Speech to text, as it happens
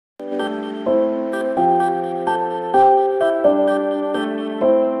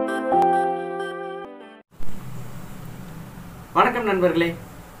வணக்கம் நண்பர்களே,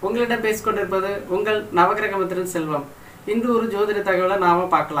 உங்களிடம் பேசிக்கொண்டிருப்பது உங்கள் நவகிரகமித்திரன் செல்வம். இன்று ஒரு ஜோதிட தகவலை நாம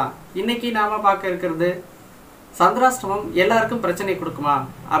பார்க்கலாம். இன்னைக்கு நாம பார்க்க இருக்கிறது சந்திராஷ்டமம் எல்லாருக்கும் பிரச்சனை கொடுக்குமா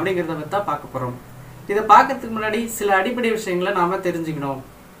அப்படிங்கிறத பற்றி தான் பார்க்க போகிறோம். இதை பார்க்கறதுக்கு முன்னாடி சில அடிப்படை விஷயங்களை நாம தெரிஞ்சுக்கணும்.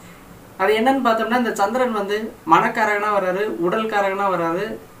 அது என்னன்னு பார்த்தோம்னா, இந்த சந்திரன் மனக்காரகனா வராரு, உடல்காரகனா வராரு,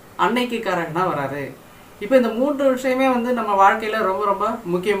 அன்னைக்கு காரகனா வராரு. இப்போ இந்த மூன்று விஷயமே நம்ம வாழ்க்கையில் ரொம்ப ரொம்ப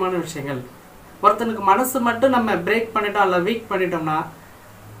முக்கியமான விஷயங்கள். ஒருத்தனுக்கு மனசு மட்டும் நம்ம பிரேக் பண்ணிட்டோம் இல்லை வீக் பண்ணிட்டோம்னா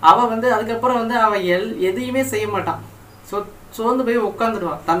அவன் அதுக்கப்புறம் அவன் எதையுமே செய்ய மாட்டான். சோர்ந்து போய்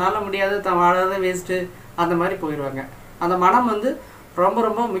உட்காந்துடுவான். தன்னால் முடியாது, தான் வாழாத வேஸ்ட்டு அந்த மாதிரி போயிடுவாங்க. அந்த மனம் ரொம்ப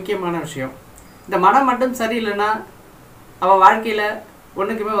ரொம்ப முக்கியமான விஷயம். இந்த மனம் மட்டும் சரியில்லைன்னா அவன் வாழ்க்கையில்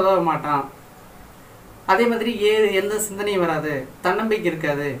ஒன்றுக்குமே உதவ மாட்டான். அதே மாதிரி எந்த சிந்தனையும் வராது, தன்னம்பிக்கை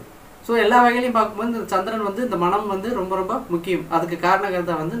இருக்காது. ஸோ எல்லா வகையிலையும் பார்க்கும்போது இந்த சந்திரன் இந்த மனம் ரொம்ப ரொம்ப முக்கியம். அதுக்கு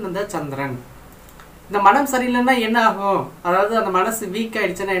காரணகர்த்தா இந்த சந்திரன். இந்த மனம் சரியில்லைன்னா என்ன ஆகும், அதாவது அந்த மனசு வீக்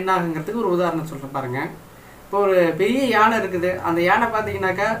ஆகிடுச்சுன்னா என்ன ஆகுங்கிறதுக்கு ஒரு உதாரணம் சொல்கிறேன் பாருங்கள். இப்போ ஒரு பெரிய யானை இருக்குது. அந்த யானை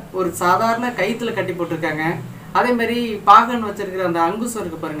பார்த்தீங்கன்னாக்கா ஒரு சாதாரண கயிற்றுல கட்டி போட்டிருக்காங்க. அதேமாதிரி பாகன் வச்சுருக்கிற அந்த அங்குசம்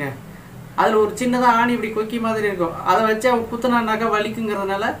இருக்குது பாருங்கள், அதில் ஒரு சின்னதாக ஆணி இப்படி கொக்கி மாதிரி இருக்கும். அதை வச்சு அவன் குத்துனானாக்கா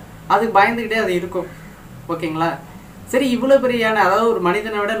வலிக்குங்கிறதுனால அதுக்கு பயந்துக்கிட்டே அது இருக்கும். ஓகேங்களா? சரி, இவ்வளோ பெரிய யானை, அதாவது ஒரு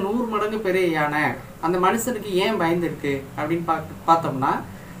மனிதனை விட 100 மடங்கு பெரிய யானை, அந்த மனுஷனுக்கு ஏன் பயந்துருக்கு அப்படின்னு பார்த்தோம்னா,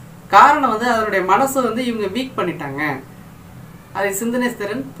 காரணம் அதனுடைய மனசை இவங்க வீக் பண்ணிட்டாங்க. அது சிந்தனை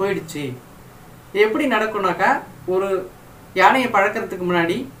திறன் போயிடுச்சு. எப்படி நடக்கும்னாக்கா, ஒரு யானையை பழக்கிறதுக்கு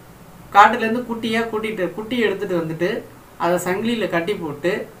முன்னாடி காட்டுலேருந்து குட்டியை எடுத்துகிட்டு வந்துட்டு அதை சங்கிலியில் கட்டி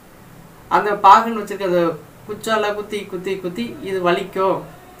போட்டு அந்த பாகன் வச்சுருக்க அந்த குச்சால குத்தி இது வலிக்கும்,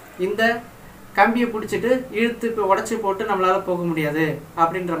 இந்த கம்பியை பிடிச்சிட்டு இழுத்து இப்போ உடச்சி போட்டு நம்மளால் போக முடியாது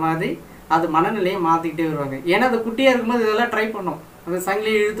அப்படின்ற மாதிரி அது மனநிலையை மாற்றிக்கிட்டே வருவாங்க. ஏன்னா அது குட்டியாக இருக்கும்போது இதெல்லாம் ட்ரை பண்ணும். அந்த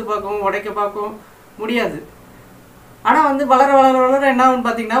சங்கிலியை இழுத்து பார்க்கவும் உடைக்க பார்க்கவும் முடியாது. ஆனால் வளர வளர வளர என்ன ஆகுன்னு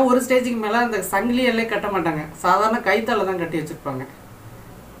பார்த்தீங்கன்னா, ஒரு ஸ்டேஜுக்கு மேலே அந்த சங்கிலியெல்லாம் கட்ட மாட்டாங்க, சாதாரண கைத்தால தான் கட்டி வச்சுருப்பாங்க.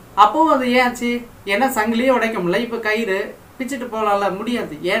 அப்போவும் அது ஏன்ச்சு, ஏன்னா சங்கிலியே உடைக்க முடியல, இப்போ கயிறு பிச்சுட்டு போகலாம்ல,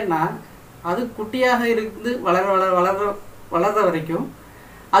 முடியாது. ஏன்னா அது குட்டியாக இருந்து வளர வளர வளர வளர்ற வரைக்கும்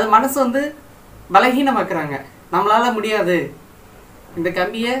அது மனசு பலகீனமாக்குறாங்க. நம்மளால் முடியாது, இந்த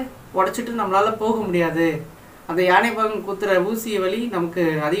கம்பியை உடைச்சிட்டு நம்மளால் போக முடியாது, அந்த யானை பாகம் குத்துற ஊசி வலி நமக்கு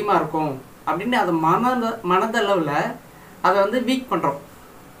அதிகமாக இருக்கும் அப்படின்னு அதை மனதளவில் அதை வீக் பண்ணுறோம்.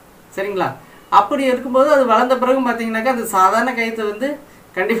 சரிங்களா? அப்படி இருக்கும்போது அது வளர்ந்த பிறகு பார்த்தீங்கன்னாக்கா, அது சாதாரண கயிற்று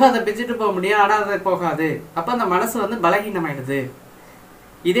கண்டிப்பாக அதை பிச்சுட்டு போக முடியும், ஆனால் அது போகாது. அப்போ அந்த மனசு பலகீனமாயிடுது.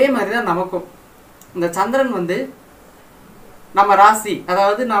 இதே மாதிரி தான் நமக்கும். இந்த சந்திரன் நம்ம ராசி,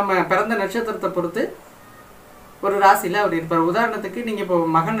 அதாவது நம்ம பிறந்த நட்சத்திரத்தை பொறுத்து ஒரு ராசியில் அவர் இருப்பார். உதாரணத்துக்கு நீங்கள் இப்போ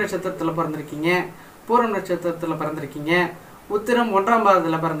மகன் நட்சத்திரத்தில் பிறந்திருக்கீங்க, பூரம் நட்சத்திரத்தில் பிறந்திருக்கீங்க, உத்திரம் 1ஆம்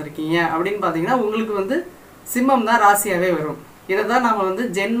பாதத்தில் பிறந்திருக்கீங்க அப்படின்னு பார்த்தீங்கன்னா உங்களுக்கு சிம்மம் தான் ராசியாகவே வரும். இதை தான் நாம்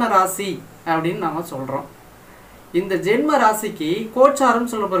ஜென்ம ராசி அப்படின்னு நாம் சொல்கிறோம். இந்த ஜென்ம ராசிக்கு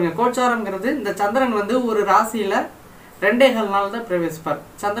கோச்சாரம் சொல்ல பாருங்க. கோச்சாரம்ங்கிறது இந்த சந்திரன் ஒரு ராசியில் 2.25 நாள் தான் பிரவேசிப்பார்.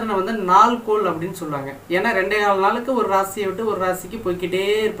 சந்திரனை 4 கோள் அப்படின்னு சொல்லுவாங்க. ஏன்னா 2.25 நாளுக்கு ஒரு ராசியை விட்டு ஒரு ராசிக்கு போய்கிட்டே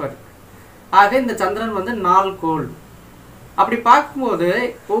இருப்பார். ஆக இந்த சந்திரன் 4 கோள். அப்படி பார்க்கும்போது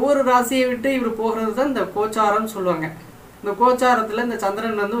ஒவ்வொரு ராசியை விட்டு இவர் போகிறது தான் இந்த கோச்சாரம்னு சொல்லுவாங்க. இந்த கோச்சாரத்தில் இந்த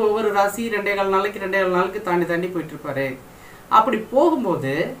சந்திரன் ஒவ்வொரு ராசி 2.25 நாளுக்கு தாண்டி போயிட்டு இருப்பாரு. அப்படி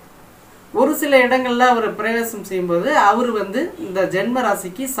போகும்போது ஒரு சில இடங்கள்ல அவர் பிரவேசம் செய்யும்போது அவர் இந்த ஜென்ம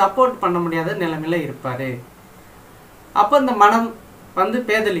ராசிக்கு சப்போர்ட் பண்ண முடியாத நிலைமையில இருப்பார். அப்போ இந்த மனம்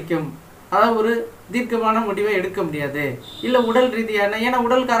பேதலிக்கும். அதாவது ஒரு தீர்க்கமான முடிவை எடுக்க முடியாது. இல்லை உடல் ரீதியான, ஏன்னா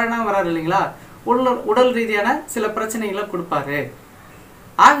உடல் காரணம் வராது இல்லைங்களா, உடல் ரீதியான சில பிரச்சனைகளை கொடுப்பாரு.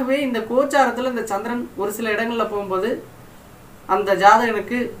 ஆகவே இந்த கோச்சாரத்தில் இந்த சந்திரன் ஒரு சில இடங்களில் போகும்போது அந்த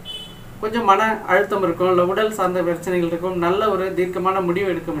ஜாதகனுக்கு கொஞ்சம் மன அழுத்தம் இருக்கும், இல்லை உடல் சார்ந்த பிரச்சனைகள் இருக்கும், நல்ல ஒரு தீர்க்கமான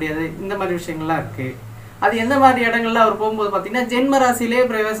முடிவு எடுக்க முடியாது. இந்த மாதிரி விஷயங்கள்லாம் இருக்குது. அது எந்த மாதிரி இடங்கள்ல அவர் போகும்போது பார்த்தீங்கன்னா, ஜென்ம ராசியிலே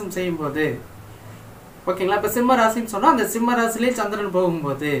பிரவேசம் செய்யும்போது. ஓகேங்களா? இப்போ சிம்ம ராசின்னு சொன்னால் அந்த சிம்ம ராசிலே சந்திரன்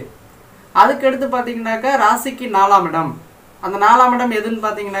போகும்போது, அதுக்கடுத்து பார்த்தீங்கன்னாக்கா ராசிக்கு 4ஆம் இடம். அந்த 4ஆம் இடம் எதுன்னு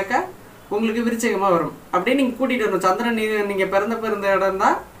பார்த்தீங்கன்னாக்கா உங்களுக்கு விருச்சிகமாக வரும். அப்படியே நீங்கள் கூட்டிகிட்டு வரணும். சந்திரன் நீங்கள் பிறந்த இடம்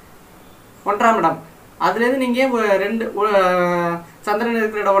தான் 1ஆம் இடம். அதுலேருந்து நீங்கள் சந்திரன்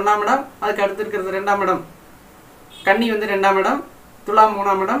இருக்கிற இடம் 1ஆம் இடம், அதுக்கு அடுத்து இருக்கிறது 2ஆம் இடம், கன்னி 2ஆம் இடம், துலாம்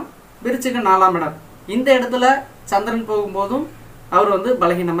 3ஆம் இடம், விருச்சிகம் 4ஆம் இடம். இந்த இடத்துல சந்திரன் போகும்போதும் அவர்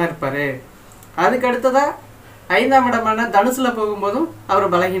பலகீனமாக இருப்பார். அதுக்கு அடுத்ததாக 5ஆம் இடமான தனுசில் போகும்போதும்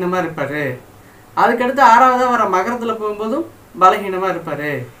அவர் பலகீனமாக இருப்பார். அதுக்கடுத்து 6ஆவதாக வர மகரத்தில் போகும்போதும் பலகீனமாக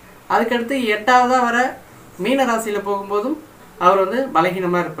இருப்பார். அதுக்கடுத்து 8ஆவதாக வர மீன ராசியில் போகும்போதும் அவர்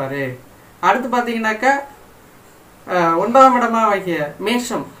பலகீனமாக இருப்பார். அடுத்து பார்த்தீங்கன்னாக்கா 9ஆம் இடமாக வைக்க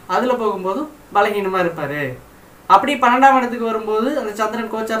மேஷம், அதில் போகும்போதும் பலகீனமாக இருப்பார். அப்படி 12ஆம் இடத்துக்கு வரும்போது அந்த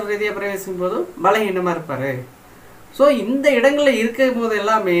சந்திரன் கோச்சார ரீதியாக பிரவேசிக்கும் போது பலகீனமாக இருப்பார். ஸோ இந்த இடங்களில் இருக்கும் போது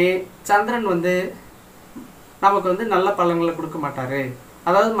எல்லாமே சந்திரன் வந்து நமக்கு வந்து நல்ல பலன்களை கொடுக்க மாட்டார்.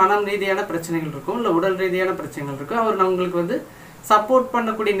 அதாவது மனம் ரீதியான பிரச்சனைகள் இருக்கும், இல்லை உடல் ரீதியான பிரச்சனைகள் இருக்கும். அவர் நம்மளுக்கு வந்து சப்போர்ட்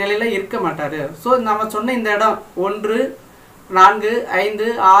பண்ணக்கூடிய நிலையில் இருக்க மாட்டார். ஸோ நம்ம சொன்ன இந்த இடம் 1, 4, 5,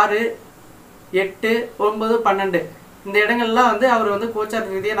 6, 8, 9, 12 இந்த இடங்கள்லாம் வந்து அவர் வந்து கோச்சார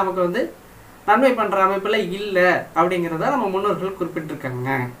ரீதியாக நமக்கு வந்து நன்மை பண்ணுற அமைப்பில் இல்லை அப்படிங்கிறத நம்ம முன்னோர்கள் குறிப்பிட்டிருக்காங்க.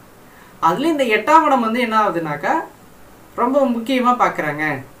 அதுலேயும் இந்த 8ஆம் இடம் வந்து என்ன ஆகுதுனாக்கா ரொம்ப முக்கியமாக பார்க்குறாங்க.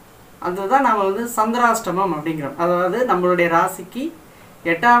 அதுதான் நம்ம வந்து சந்திராஷ்டமம் அப்படிங்கிறோம். அதாவது நம்மளுடைய ராசிக்கு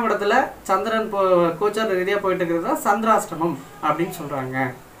 8ஆம் இடத்துல சந்திரன் கோச்சார ரீதியாக போயிட்டு இருக்கிறது தான் சந்திராஷ்டமம் அப்படின்னு சொல்கிறாங்க.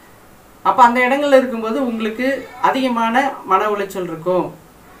 அப்போ அந்த இடங்கள்ல இருக்கும்போது உங்களுக்கு அதிகமான மன உளைச்சல் இருக்கும்,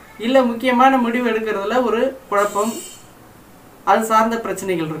 இல்லை முக்கியமான முடிவு எடுக்கிறதுல ஒரு குழப்பம், அது சார்ந்த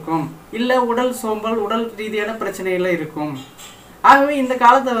பிரச்சனைகள் இருக்கும், இல்லை உடல் சோம்பல், உடல் ரீதியான பிரச்சனைகள் இருக்கும். ஆகவே இந்த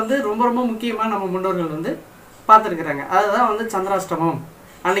காலத்தை வந்து ரொம்ப ரொம்ப முக்கியமாக நம்ம முன்னோர்கள் வந்து பார்த்துருக்குறாங்க. அதுதான் வந்து சந்திராஷ்டமம்,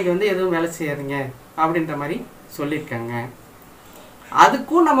 அன்றைக்கி வந்து எதுவும் வேலை செய்யாதீங்க அப்படின்ற மாதிரி சொல்லியிருக்காங்க.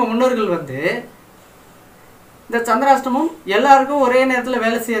 அதுக்கும் நம்ம முன்னோர்கள் வந்து இந்த சந்திராஷ்டமம் எல்லாருக்கும் ஒரே நேரத்தில்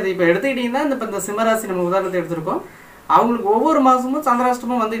வேலை செய்யாது. இப்போ எடுத்துக்கிட்டிங்கன்னா இந்த சிம்மராசி நம்ம உதாரணத்தை எடுத்திருக்கோம். அவங்களுக்கு ஒவ்வொரு மாதமும்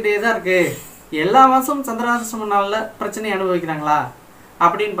சந்திராஷ்டமம் வந்துக்கிட்டே தான் இருக்குது. எல்லா மாதமும் சந்திராஷ்டமம் நாளில் பிரச்சனை அனுபவிக்கிறாங்களா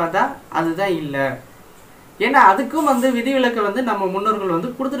அப்படின்னு பார்த்தா அதுதான் இல்லை. ஏன்னா அதுக்கும் வந்து விதிவிலக்கை வந்து நம்ம முன்னோர்கள்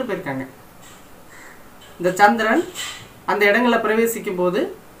வந்து கொடுத்துட்டு போயிருக்காங்க. இந்த சந்திரன் அந்த இடங்களில் பிரவேசிக்கும் போது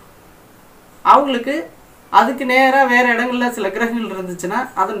அவங்களுக்கு அதுக்கு நேராக வேறு இடங்களில் சில கிரகங்கள் இருந்துச்சுன்னா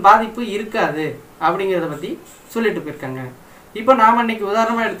அதன் பாதிப்பு இருக்காது அப்படிங்கிறத பற்றி சொல்லிட்டு போயிருக்காங்க. இப்போ நாம் இன்னைக்கு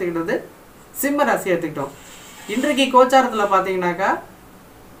உதாரணமாக எடுத்துக்கிட்டது சிம்ம ராசி எடுத்துக்கிட்டோம். இன்றைக்கு கோச்சாரத்தில் பார்த்தீங்கன்னாக்கா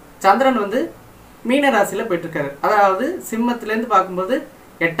சந்திரன் வந்து மீன ராசியில் போயிட்டுருக்காரு. அதாவது சிம்மத்திலேருந்து பார்க்கும்போது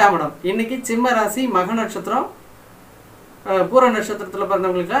 8ஆம் இடம். இன்றைக்கி சிம்ம ராசி மக நட்சத்திரம் பூர நட்சத்திரத்தில்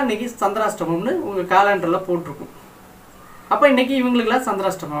பிறந்தவங்களுக்குலாம் இன்றைக்கி சந்திராஷ்டமம்னு உங்கள் காலண்டரில் போட்டிருக்கும். அப்போ இன்றைக்கி இவங்களுக்கெல்லாம்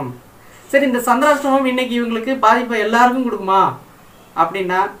சந்திராஷ்டமம். சரி, இந்த சந்திராஷ்டமம் இன்றைக்கி இவங்களுக்கு பாதிப்பை எல்லாருக்கும் கொடுக்குமா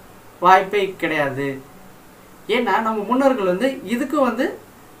அப்படின்னா வாய்ப்பே கிடையாது. ஏன்னா நம்ம முன்னோர்கள் வந்து இதுக்கும் வந்து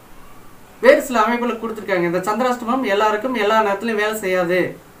வேறு சில அமைப்புகளை கொடுத்துருக்காங்க. இந்த சந்திராஷ்டமம் எல்லாருக்கும் எல்லா நேரத்துலையும் வேலை செய்யாது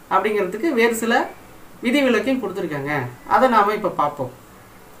அப்படிங்கிறதுக்கு வேறு சில விதிவிலக்கையும் கொடுத்துருக்காங்க. அதை நாம் இப்போ பார்ப்போம்.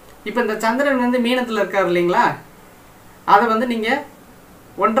 இப்போ இந்த சந்திரன் வந்து மீனத்தில் இருக்கார் இல்லைங்களா, அதை வந்து நீங்கள்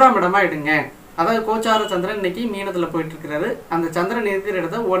 1ஆம் இடமாக எடுங்க. அதாவது கோச்சார சந்திரன் இன்னைக்கு மீனத்தில் போயிட்டுருக்கிறாரு. அந்த சந்திரன் இருக்கிற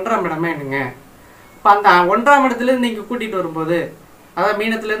இடத்த 1ஆம் இடமா எடுங்க. இப்போ அந்த 1ஆம் இடத்துலேருந்து நீங்கள் கூட்டிகிட்டு வரும்போது, அதாவது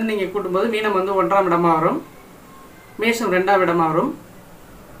மீனத்துலேருந்து நீங்கள் கூட்டும்போது மீனம் வந்து 1ஆம் இடமாக வரும், மேஷம் 2ஆம் இடமாக வரும்,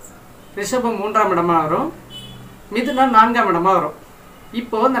 ரிஷபம் 3ஆம் இடமாக வரும், மிதுனம் 4ஆம் இடமாக வரும்.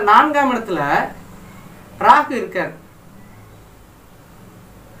 இப்போது இந்த 4ஆம் இடத்துல ராகு இருக்கார்.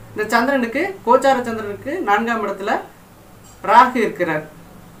 இந்த சந்திரனுக்கு கோச்சார சந்திரனுக்கு 4ஆம் இடத்துல ராகு இருக்கிறார்.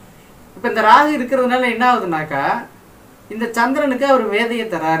 இப்போ இந்த ராகு இருக்கிறதுனால என்ன ஆகுதுனாக்கா இந்த சந்திரனுக்கு அவர் வேதையை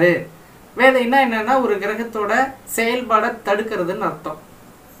தராரு. வேதைன்னா என்னன்னா ஒரு கிரகத்தோட செயல்பாடை தடுக்கிறதுன்னு அர்த்தம்.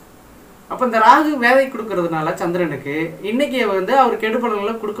 அப்போ இந்த ராகு வேதை கொடுக்கறதுனால சந்திரனுக்கு இன்னைக்கு வந்து அவர் கெடு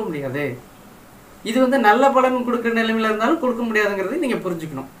பலன்களை கொடுக்க முடியாது. இது வந்து நல்ல பலன் கொடுக்குற நிலைமையில் இருந்தாலும் கொடுக்க முடியாதுங்கிறது நீங்கள்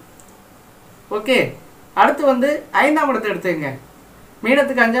புரிஞ்சுக்கணும். ஓகே, அடுத்து வந்து 5ஆம் இடத்தை எடுத்துங்க.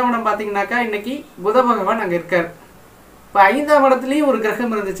 மீனத்துக்கு 5ஆம் இடம் பார்த்தீங்கன்னாக்கா இன்னைக்கு புத பகவான் அங்கே இருக்கார். இப்போ 5ஆம் இடத்துலையும் ஒரு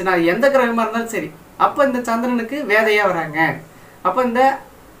கிரகம் இருந்துச்சுன்னா எந்த கிரகமாக இருந்தாலும் சரி, அப்போ இந்த சந்திரனுக்கு வேதையாக வராங்க. அப்போ இந்த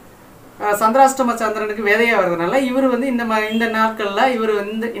சந்திராஷ்டம சந்திரனுக்கு வேதையாக வர்றதுனால இவர் வந்து இந்த நாட்களில் இவர்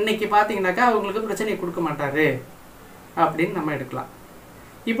வந்து இன்னைக்கு பார்த்தீங்கன்னாக்கா அவங்களுக்கு பிரச்சனையை கொடுக்க மாட்டார் அப்படின்னு நம்ம எடுக்கலாம்.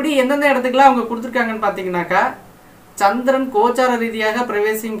 இப்படி எந்தெந்த இடத்துக்குலாம் அவங்க கொடுத்துருக்காங்கன்னு பார்த்தீங்கன்னாக்கா சந்திரன் கோச்சார ரீதியாக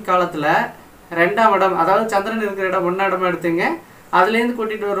பிரவேசிக்கும் காலத்தில் 2ஆம் இடம், அதாவது சந்திரன் இருக்கிற இடம் 1ஆம் இடமா எடுத்துங்க. அதுலேருந்து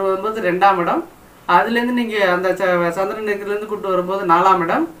கூட்டிகிட்டு வரும்போது 2ஆம் இடம், அதுலேருந்து நீங்கள் அந்த சந்திரன் இருக்கிறதுலேருந்து கூப்பிட்டு வரும்போது 4ஆம்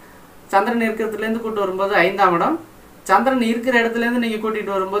இடம், சந்திரன் இருக்கிறதுலேருந்து கூப்பிட்டு வரும்போது 5ஆம் இடம், சந்திரன் இருக்கிற இடத்துலேருந்து நீங்கள்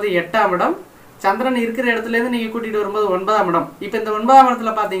கூட்டிகிட்டு வரும்போது 8ஆம் இடம், சந்திரன் இருக்கிற இடத்துலேருந்து நீங்கள் கூட்டிகிட்டு வரும்போது 9ஆம் இடம். இப்போ இந்த 9ஆம்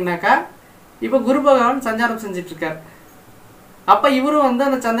இடத்துல பார்த்தீங்கன்னாக்கா இப்போ குரு பகவான் சஞ்சாரம் செஞ்சிட்ருக்கார். அப்போ இவரும் வந்து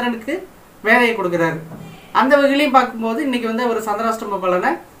அந்த சந்திரனுக்கு வேலையை கொடுக்குறாரு. அந்த வகையிலையும் பார்க்கும்போது இன்றைக்கி வந்து ஒரு சந்திராஷ்டம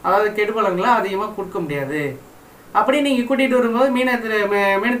பலனை, அதாவது கெடு பலன்களை அதிகமாக கொடுக்க முடியாது. அப்படி நீங்கள் கூட்டிகிட்டு வரும்போது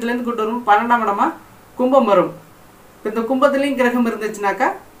மீனத்துலேருந்து கூட்டிட்டு வரும்போது 12ஆம் இடமா கும்பம் வரும். இப்போ இந்த கும்பத்துலேயும் கிரகம் இருந்துச்சுனாக்கா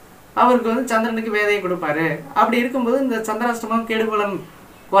அவருக்கு வந்து சந்திரனுக்கு வேதையை கொடுப்பாரு. அப்படி இருக்கும்போது இந்த சந்திராஷ்டமம் கெடு பலன்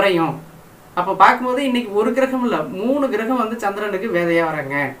குறையும். அப்போ பார்க்கும்போது இன்றைக்கி ஒரு கிரகம் இல்லை 3 கிரகம் வந்து சந்திரனுக்கு வேதையாக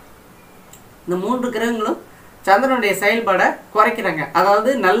வராங்க. இந்த 3 கிரகங்களும் சந்திரனுடைய செயல்பாடை குறைக்கிறாங்க. அதாவது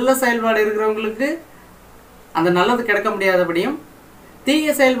நல்ல செயல்பாடு இருக்கிறவங்களுக்கு அந்த நல்லது கிடைக்க முடியாதபடியும்,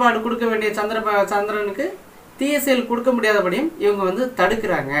 தீய செயல்பாடு கொடுக்க வேண்டிய சந்திரனுக்கு தீய செயல் கொடுக்க முடியாதபடியும் இவங்க வந்து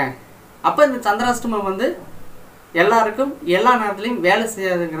தடுக்கிறாங்க. அப்போ இந்த சந்திராஷ்டமம் வந்து எல்லாருக்கும் எல்லா நேரத்திலையும் வேலை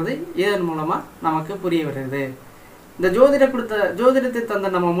செய்யாதுங்கிறது இதன் மூலமாக நமக்கு புரிய வருது. இந்த ஜோதிடத்தை தந்த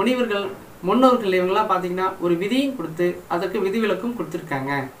நம்ம முன்னோர்கள் இவங்கெல்லாம் பார்த்தீங்கன்னா ஒரு விதியும் கொடுத்து அதற்கு விதிவிலக்கும்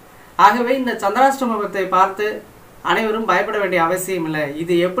கொடுத்துருக்காங்க. ஆகவே இந்த சந்திராஷ்டமத்தை பார்த்து அனைவரும் பயப்பட வேண்டிய அவசியம் இல்லை.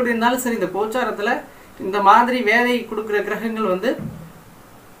 இது எப்படி இருந்தாலும் சரி, இந்த கோச்சாரத்தில் இந்த மாதிரி வேலை கொடுக்குற கிரகங்கள்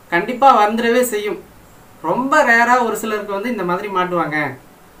கண்டிப்பாக வந்துடவே செய்யும். ரொம்ப ரேராக ஒரு சிலருக்கு இந்த மாதிரி மாட்டுவாங்க.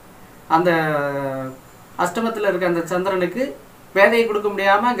 அந்த அஷ்டமத்தில் இருக்க அந்த சந்திரனுக்கு வேதையை கொடுக்க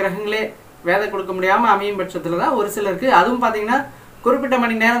முடியாமல், கிரகங்களே வேதை கொடுக்க முடியாமல் அமையும் பட்சத்தில் தான் ஒரு சிலருக்கு, அதுவும் பார்த்தீங்கன்னா குறிப்பிட்ட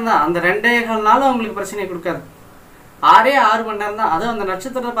மணி நேரம் தான், அந்த 2.25 நாளும் அவங்களுக்கு பிரச்சனையை கொடுக்காது. 6 மணி நேரம் தான். அதுவும் அந்த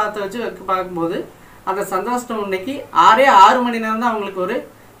நட்சத்திரத்தை பார்க்கும்போது அந்த சந்திராஷ்டமம் இன்னைக்கு 6 மணி நேரம் தான் அவங்களுக்கு ஒரு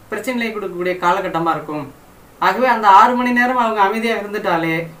பிரச்சனையை கொடுக்கக்கூடிய காலகட்டமாக இருக்கும். ஆகவே அந்த 6 மணி நேரம் அவங்க அமைதியாக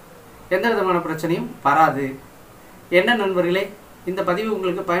இருந்துட்டாலே எந்த விதமான பிரச்சனையும் வராது. என்ன நண்பர்களே, இந்த பதிவு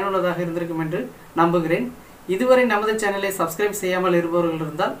உங்களுக்கு பயனுள்ளதாக இருந்திருக்கும் என்று நம்புகிறேன். இதுவரை நமது சேனலை சப்ஸ்கிரைப் செய்யாமல் இருப்பவர்கள்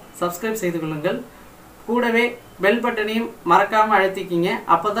இருந்தால் சப்ஸ்கிரைப் செய்து கொள்ளுங்கள். கூடவே பெல் பட்டனையும் மறக்காமல் அழுத்திக்கிங்க.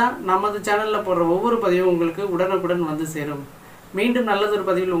 அப்போ தான் நமது சேனலில் போடுற ஒவ்வொரு பதிவும் உங்களுக்கு உடனுக்குடன் வந்து சேரும். மீண்டும் நல்லதொரு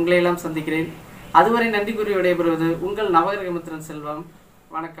பதிவில் உங்களை எல்லாம் சந்திக்கிறேன். அதுவரை நன்றி கூறி விடைபெறுவது உங்கள் நவகிரகமித்திரன் செல்வம்.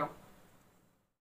 வணக்கம்.